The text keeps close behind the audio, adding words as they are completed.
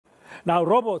Now,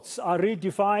 robots are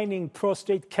redefining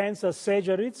prostate cancer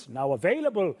surgeries. Now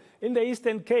available in the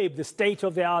Eastern Cape, the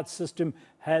state-of-the-art system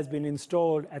has been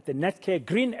installed at the Netcare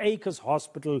Greenacres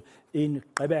Hospital in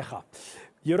Gqeberha.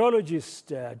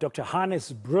 Urologist Dr.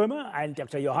 Hannes Brummer and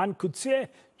Dr. Johan Coetzee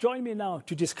join me now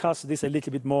to discuss this a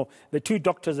little bit more. The two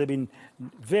doctors have been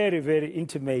very, very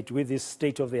intimate with this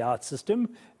state-of-the-art system.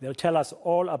 They'll tell us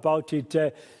all about it.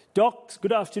 Docs,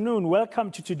 good afternoon.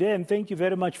 Welcome to today, and thank you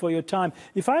very much for your time.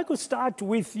 If I could start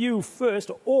with you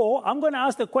first, or I'm going to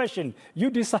ask the question. You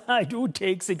decide who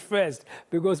takes it first,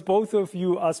 because both of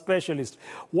you are specialists.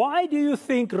 Why do you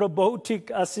think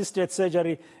robotic-assisted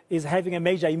surgery is having a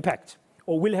major impact,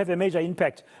 or will have a major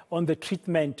impact on the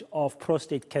treatment of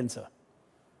prostate cancer?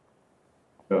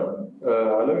 Hello,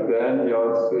 Dan.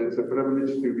 It's a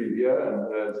privilege to be here,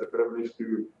 and it's a privilege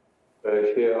to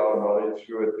share our knowledge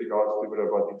with regards to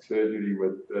robotic surgery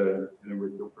with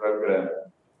your program.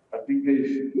 I think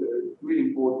there's two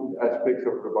important aspects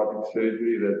of robotic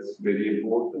surgery that's very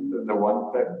important. And the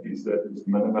one fact is that it's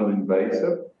minimal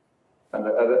invasive, and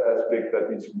the other aspect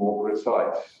that is more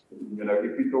precise.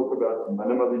 If we talk about the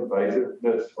minimal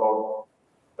invasiveness of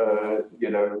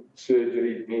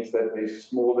surgery, it means that there's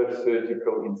smaller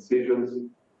surgical incisions,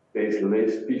 there's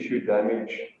less tissue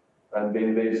damage, and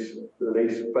then there's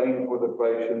less pain for the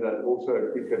patient and also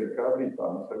a quicker recovery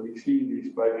time. So we see in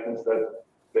these patients that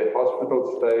their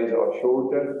hospital stays are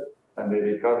shorter and their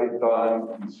recovery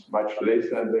time is much less,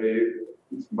 and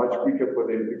it's much quicker for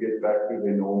them to get back to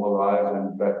their normal lives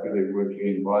and back to their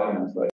working environments.